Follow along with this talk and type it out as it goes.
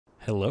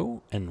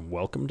Hello and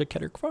welcome to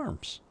Kedrick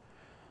Farms.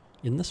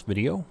 In this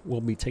video,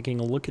 we'll be taking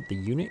a look at the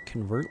Unit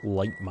Convert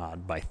Lite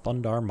mod by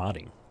ThundR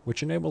modding,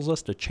 which enables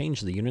us to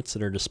change the units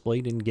that are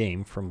displayed in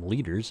game from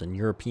liters and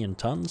European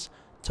tons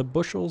to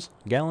bushels,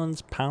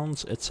 gallons,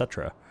 pounds,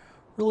 etc.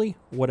 Really,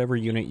 whatever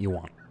unit you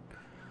want.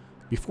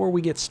 Before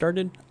we get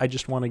started, I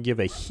just want to give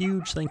a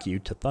huge thank you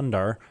to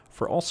ThundR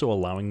for also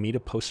allowing me to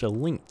post a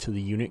link to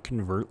the Unit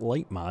Convert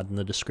Lite mod in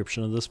the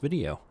description of this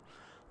video.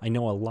 I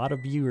know a lot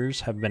of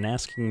viewers have been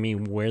asking me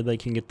where they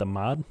can get the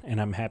mod, and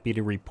I'm happy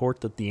to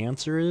report that the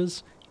answer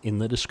is in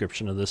the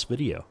description of this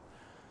video.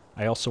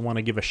 I also want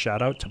to give a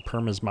shout out to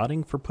Perma's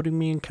Modding for putting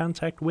me in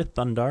contact with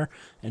ThundR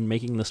and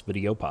making this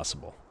video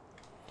possible.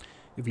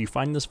 If you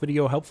find this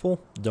video helpful,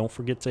 don't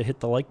forget to hit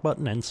the like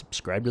button and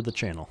subscribe to the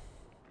channel.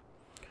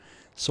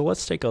 So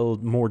let's take a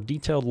more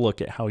detailed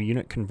look at how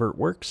Unit Convert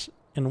works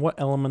and what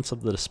elements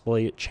of the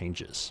display it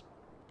changes.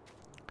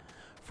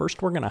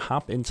 First, we're going to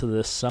hop into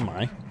this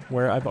semi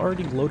where I've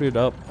already loaded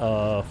up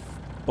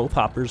both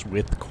hoppers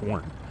with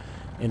corn.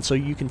 And so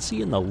you can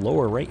see in the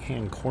lower right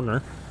hand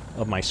corner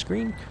of my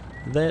screen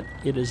that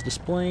it is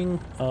displaying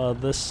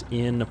this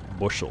in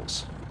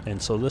bushels. And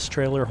so this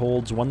trailer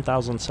holds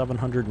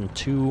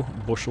 1,702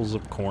 bushels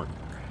of corn.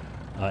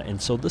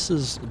 And so this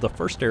is the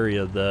first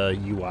area of the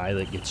UI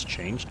that gets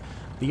changed.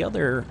 The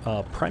other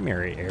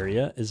primary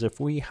area is if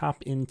we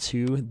hop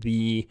into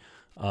the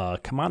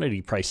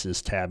commodity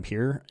prices tab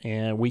here,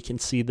 and we can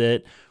see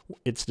that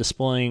it's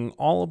displaying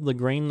all of the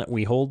grain that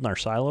we hold in our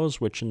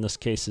silos, which in this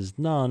case is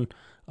none,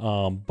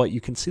 but you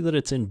can see that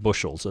it's in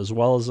bushels as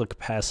well as the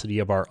capacity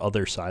of our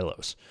other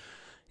silos.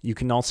 You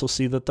can also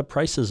see that the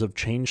prices have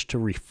changed to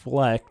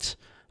reflect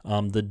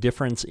the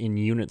difference in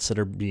units that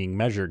are being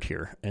measured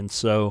here. And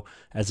so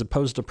as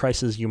opposed to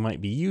prices you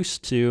might be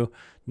used to,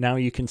 now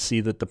you can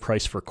see that the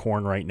price for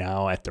corn right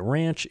now at the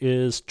ranch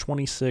is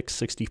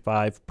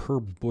 $26.65 per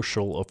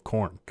bushel of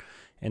corn.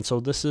 And so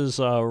this is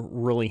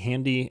really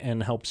handy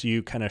and helps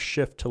you kind of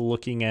shift to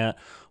looking at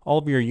all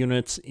of your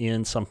units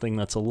in something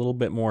that's a little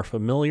bit more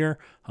familiar,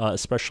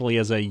 especially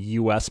as a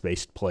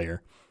US-based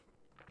player.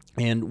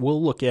 And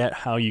we'll look at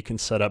how you can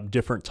set up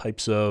different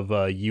types of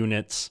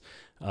units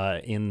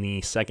in the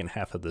second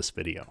half of this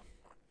video.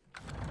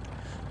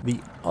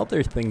 The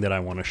other thing that I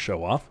want to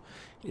show off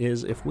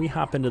is if we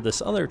hop into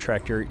this other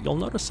tractor, you'll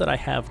notice that I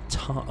have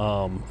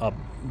a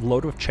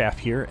load of chaff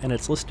here, and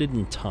it's listed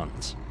in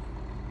tons.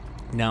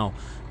 Now,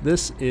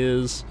 this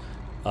is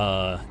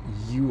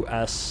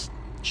US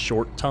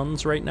short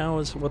tons right now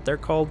is what they're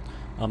called.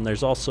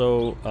 There's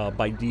also,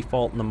 by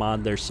default in the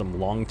mod, there's some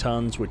long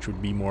tons, which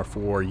would be more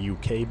for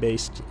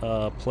UK-based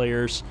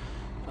players.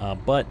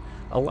 But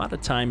a lot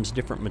of times,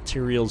 different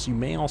materials, you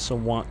may also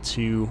want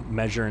to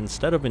measure,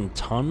 instead of in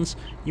tons,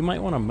 you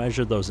might want to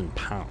measure those in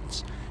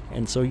pounds.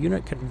 And so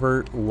Unit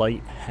Convert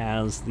Lite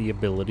has the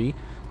ability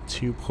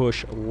to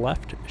push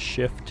left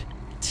shift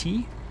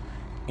T,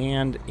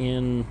 and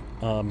in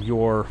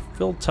your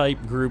fill type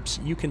groups,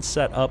 you can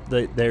set up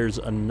that there's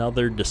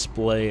another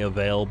display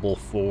available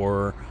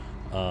for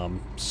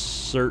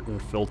certain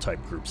fill type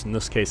groups. In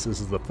this case,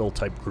 this is the fill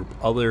type group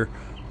other,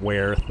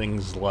 where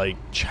things like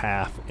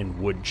chaff and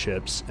wood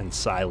chips and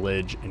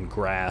silage and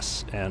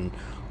grass and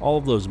all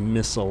of those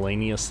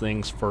miscellaneous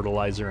things,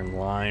 fertilizer and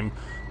lime,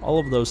 all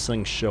of those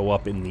things show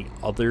up in the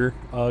other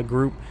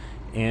group.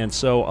 And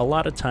so a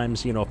lot of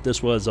times, you know, if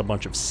this was a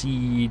bunch of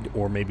seed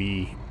or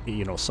maybe,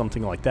 you know,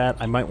 something like that,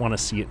 I might want to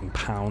see it in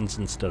pounds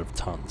instead of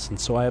tons. And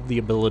so I have the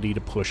ability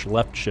to push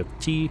left shift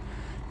T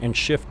and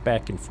shift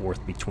back and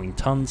forth between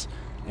tons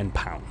and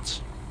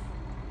pounds.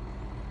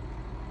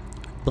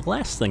 The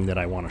last thing that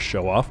I want to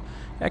show off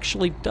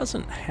actually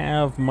doesn't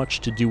have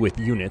much to do with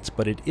units,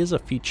 but it is a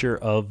feature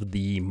of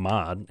the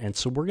mod. And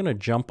so we're going to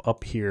jump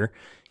up here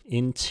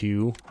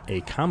into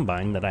a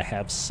combine that I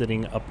have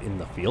sitting up in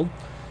the field.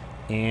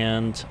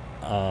 And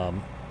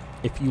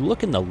if you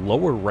look in the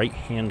lower right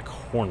hand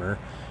corner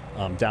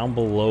down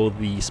below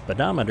the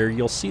speedometer,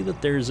 you'll see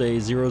that there's a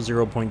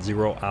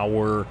 0.0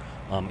 hour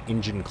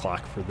engine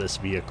clock for this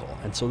vehicle.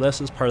 And so this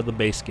is part of the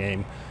base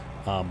game.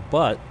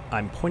 But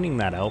I'm pointing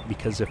that out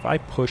because if I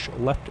push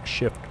left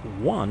shift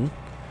 1,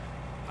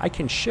 I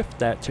can shift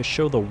that to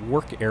show the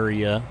work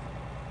area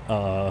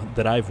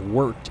that I've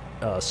worked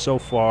so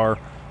far,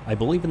 I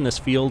believe, in this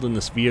field, in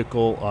this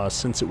vehicle,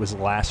 since it was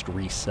last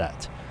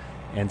reset.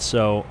 And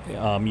so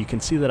you can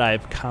see that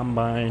I've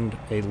combined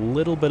a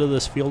little bit of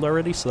this field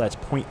already, so that's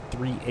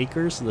 0.3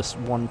 acres, this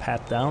one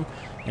path down.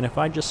 And if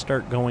I just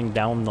start going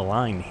down the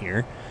line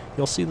here,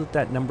 you'll see that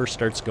that number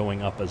starts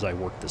going up as I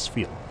work this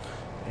field.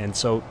 And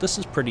so this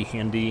is pretty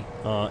handy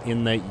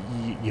in that,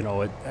 you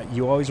know,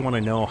 you always want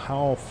to know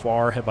how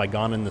far have I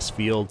gone in this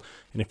field.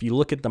 And if you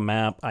look at the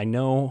map, I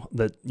know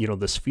that, you know,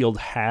 this field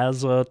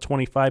has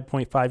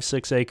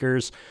 25.56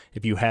 acres.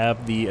 If you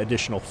have the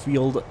additional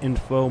field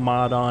info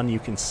mod on, you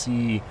can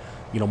see,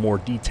 you know, more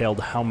detailed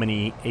how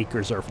many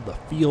acres are for the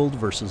field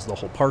versus the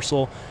whole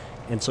parcel.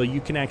 And so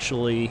you can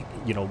actually,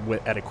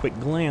 at a quick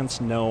glance,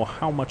 know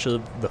how much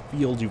of the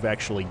field you've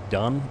actually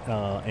done,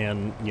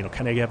 and,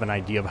 kind of have an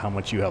idea of how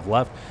much you have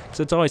left. Because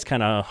it's always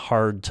kind of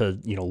hard to,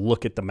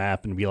 look at the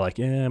map and be like,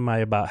 am I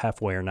about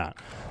halfway or not?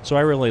 So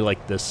I really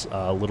like this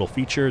little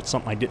feature. It's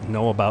something I didn't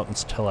know about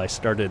until I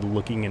started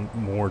looking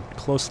more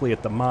closely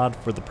at the mod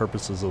for the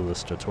purposes of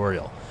this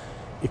tutorial.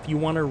 If you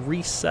want to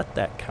reset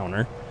that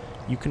counter,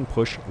 you can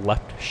push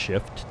left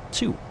shift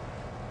 2.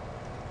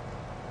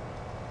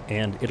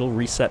 And it'll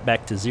reset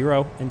back to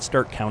 0 and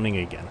start counting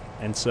again.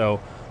 And so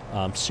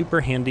super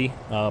handy,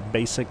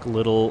 basic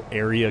little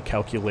area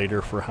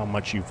calculator for how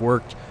much you've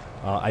worked.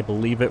 I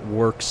believe it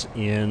works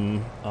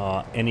in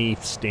any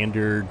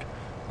standard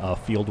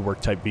field work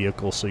type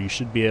vehicle, so you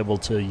should be able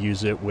to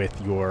use it with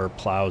your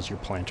plows, your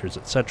planters,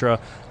 etc.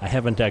 I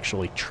haven't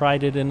actually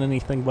tried it in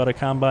anything but a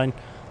combine,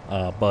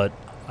 but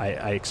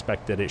I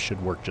expect that it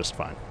should work just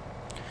fine.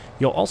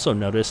 You'll also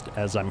notice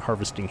as I'm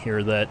harvesting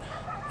here that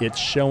it's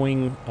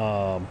showing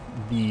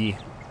the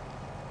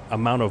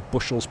amount of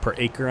bushels per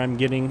acre I'm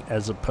getting,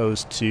 as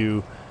opposed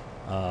to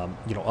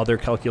other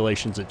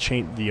calculations that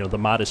change. The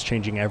mod is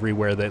changing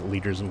everywhere that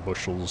liters and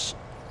bushels,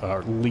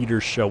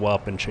 liters show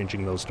up, and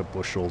changing those to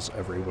bushels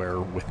everywhere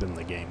within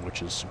the game,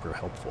 which is super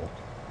helpful.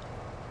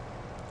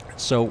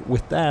 So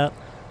with that,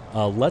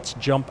 let's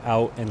jump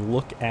out and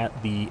look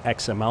at the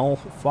XML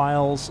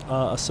files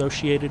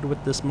associated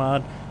with this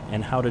mod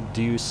and how to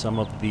do some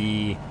of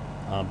the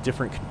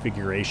different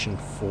configuration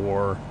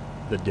for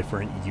the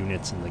different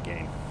units in the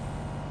game.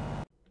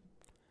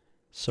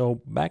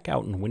 So back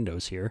out in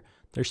Windows here,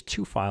 there's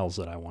two files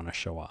that I want to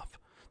show off.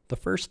 The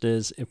first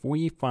is, if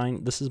we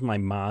find, this is my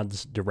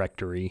mods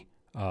directory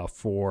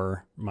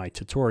for my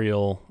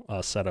tutorial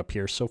setup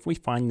here. So if we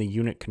find the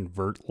Unit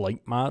Convert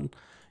Lite mod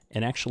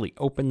and actually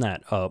open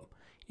that up,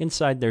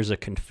 inside there's a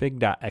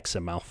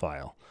config.xml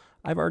file.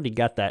 I've already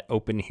got that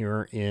open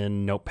here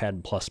in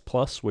Notepad++,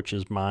 which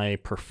is my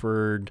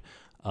preferred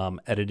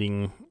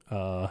editing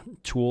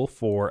tool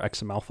for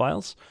XML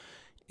files.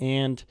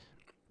 And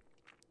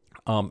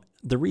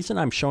the reason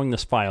I'm showing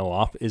this file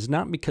off is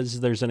not because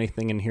there's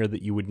anything in here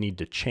that you would need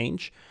to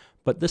change,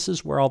 but this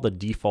is where all the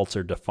defaults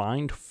are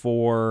defined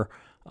for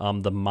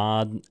the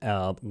mod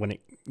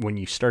when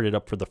you start it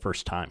up for the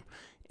first time.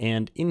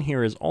 And in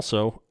here is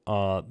also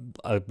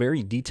a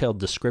very detailed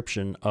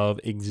description of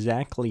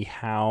exactly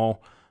how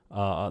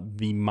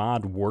the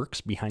mod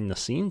works behind the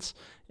scenes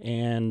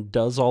and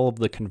does all of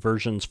the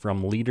conversions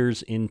from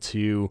liters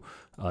into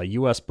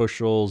US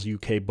bushels,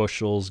 UK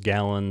bushels,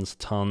 gallons,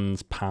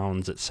 tons,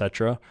 pounds,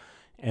 etc.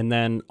 And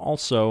then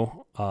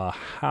also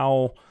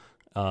how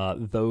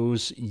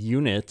those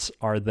units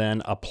are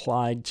then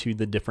applied to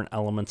the different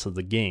elements of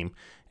the game.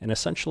 And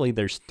essentially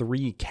there's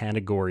three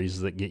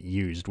categories that get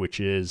used, which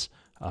is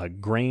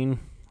grain,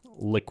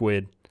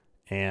 liquid,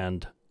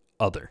 and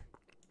other.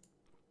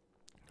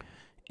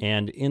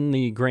 And in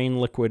the grain,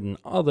 liquid, and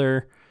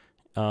other,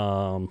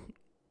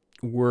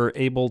 we're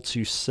able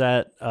to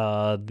set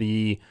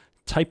the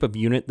type of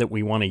unit that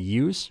we want to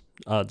use,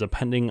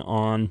 depending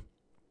on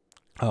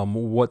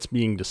what's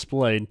being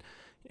displayed.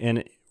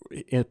 And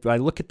if I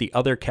look at the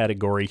other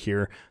category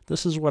here,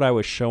 this is what I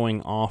was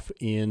showing off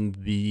in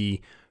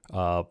the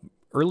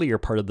earlier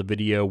part of the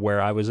video,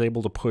 where I was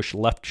able to push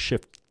left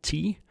shift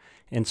T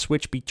and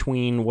switch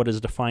between what is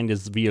defined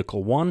as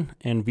vehicle 1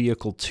 and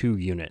vehicle 2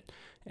 unit.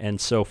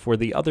 And so for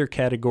the other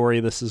category,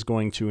 this is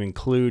going to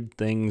include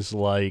things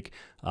like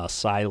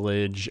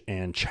silage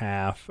and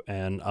chaff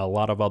and a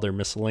lot of other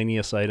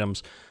miscellaneous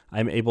items.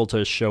 I'm able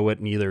to show it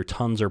in either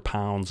tons or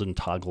pounds and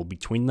toggle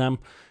between them.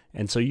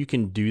 And so you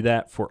can do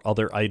that for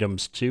other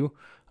items too.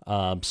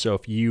 So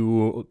if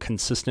you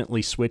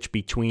consistently switch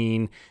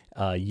between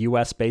a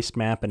US-based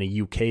map and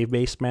a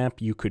UK-based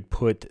map, you could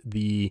put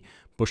the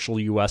bushel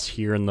US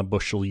here and the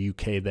bushel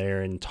UK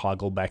there and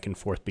toggle back and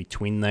forth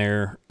between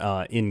there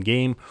in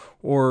game.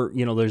 Or,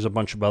 there's a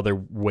bunch of other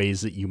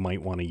ways that you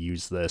might want to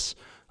use this.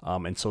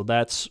 And so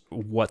that's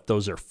what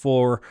those are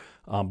for.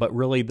 But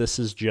really, this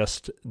is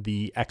just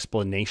the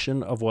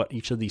explanation of what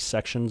each of these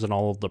sections and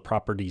all of the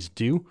properties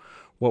do.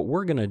 What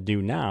we're going to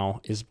do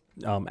now is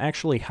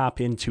actually hop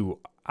into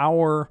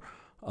our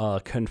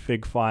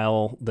config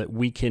file that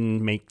we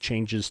can make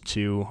changes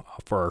to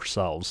for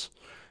ourselves.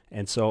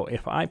 And so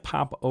if I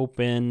pop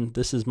open,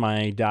 this is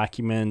my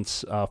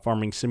documents,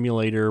 farming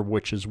simulator,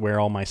 which is where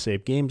all my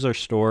saved games are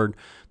stored.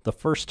 The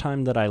first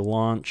time that I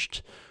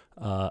launched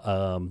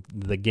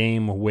the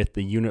game with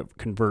the Unit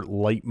Convert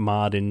Lite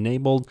mod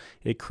enabled,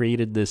 it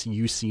created this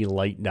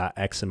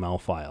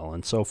uclite.xml file.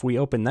 And so if we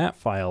open that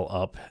file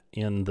up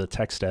in the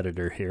text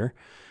editor here,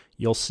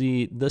 you'll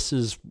see this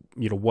is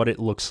what it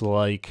looks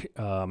like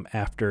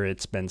after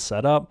it's been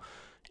set up.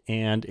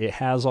 And it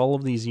has all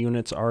of these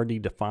units already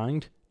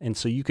defined. And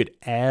so you could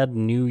add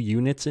new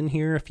units in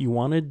here if you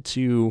wanted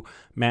to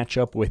match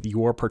up with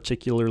your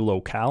particular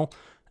locale.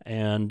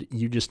 And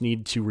you just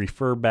need to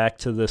refer back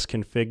to this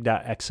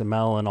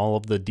config.xml and all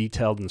of the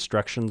detailed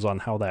instructions on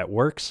how that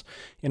works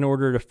in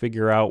order to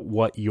figure out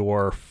what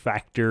your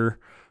factor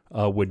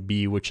would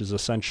be, which is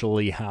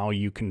essentially how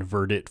you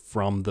convert it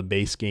from the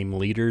base game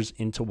leaders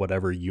into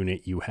whatever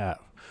unit you have.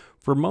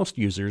 For most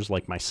users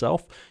like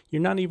myself,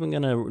 you're not even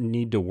going to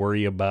need to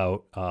worry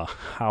about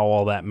how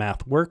all that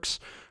math works.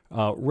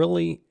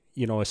 Really,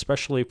 you know,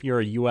 especially if you're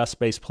a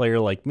US-based player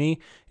like me,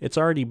 it's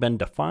already been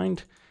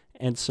defined.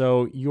 And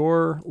so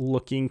you're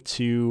looking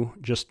to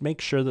just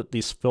make sure that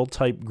these fill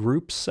type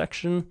groups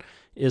section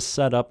is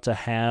set up to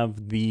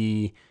have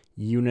the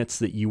units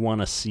that you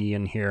want to see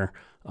in here.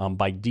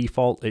 By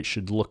default, it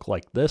should look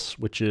like this,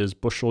 which is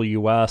bushel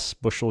US,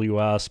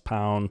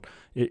 pound.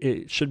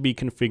 It should be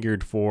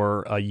configured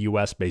for a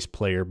US-based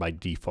player by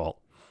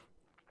default.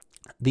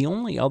 The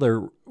only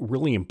other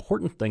really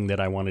important thing that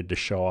I wanted to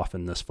show off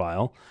in this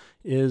file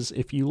is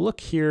if you look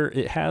here,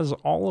 it has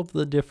all of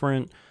the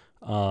different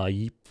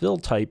fill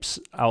types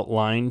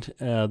outlined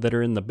that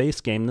are in the base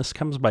game. This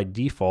comes by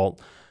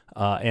default.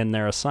 And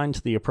they're assigned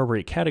to the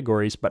appropriate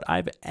categories, but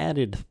I've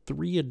added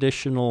 3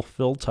 additional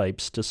fill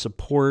types to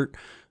support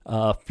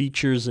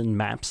features and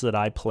maps that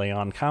I play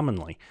on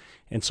commonly.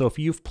 And so if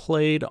you've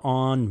played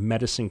on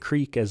Medicine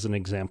Creek as an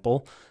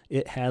example,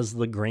 it has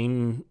the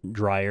grain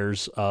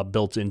dryers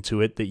built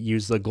into it that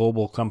use the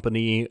Global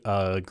Company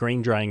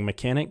grain drying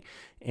mechanic,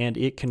 and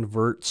it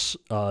converts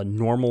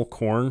normal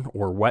corn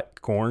or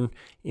wet corn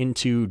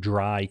into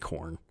dry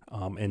corn.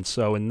 And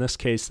so in this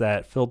case,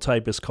 that fill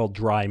type is called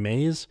dry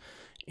maize.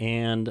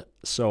 And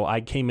so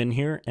I came in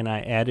here and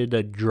I added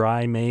a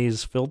dry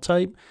maize fill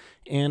type,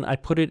 and I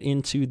put it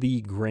into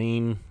the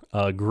grain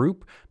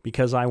group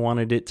because I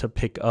wanted it to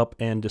pick up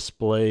and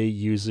display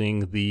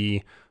using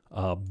the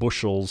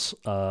bushels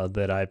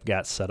that I've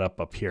got set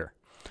up here.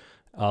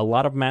 A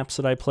lot of maps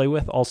that I play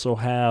with also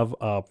have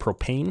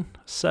propane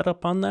set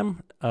up on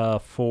them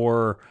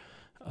for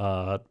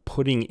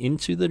putting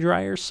into the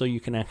dryer, so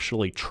you can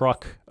actually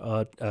truck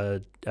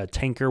a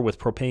tanker with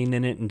propane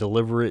in it and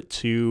deliver it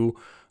to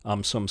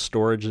some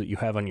storage that you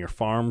have on your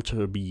farm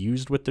to be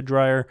used with the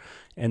dryer.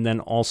 And then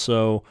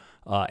also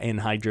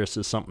anhydrous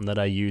is something that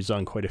I use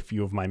on quite a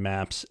few of my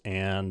maps,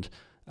 and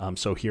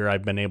so here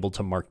I've been able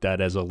to mark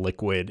that as a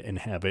liquid and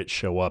have it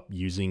show up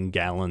using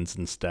gallons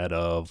instead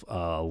of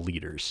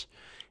liters.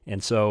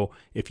 And so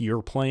if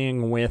you're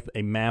playing with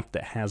a map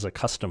that has a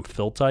custom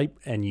fill type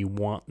and you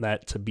want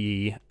that to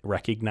be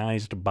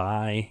recognized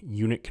by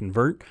Unit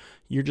Convert,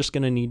 you're just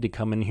going to need to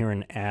come in here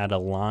and add a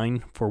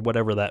line for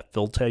whatever that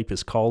fill type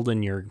is called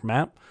in your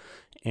map,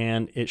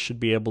 and it should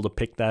be able to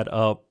pick that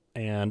up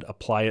and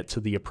apply it to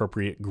the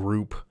appropriate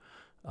group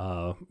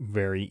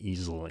very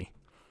easily.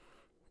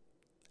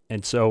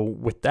 And so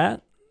with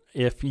that,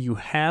 if you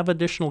have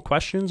additional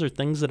questions or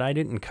things that I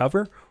didn't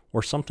cover,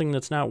 or something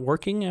that's not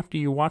working after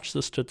you watch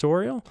this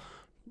tutorial,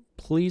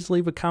 please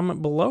leave a comment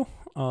below.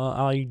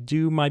 I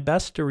do my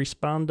best to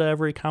respond to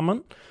every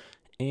comment.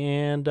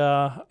 And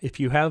if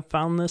you have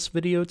found this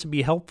video to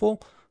be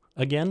helpful,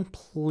 again,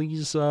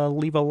 please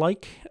leave a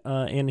like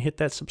and hit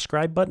that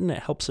subscribe button.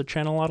 It helps the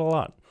channel out a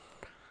lot.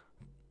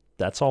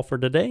 That's all for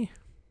today.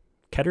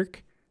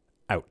 Kedrick,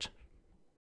 out.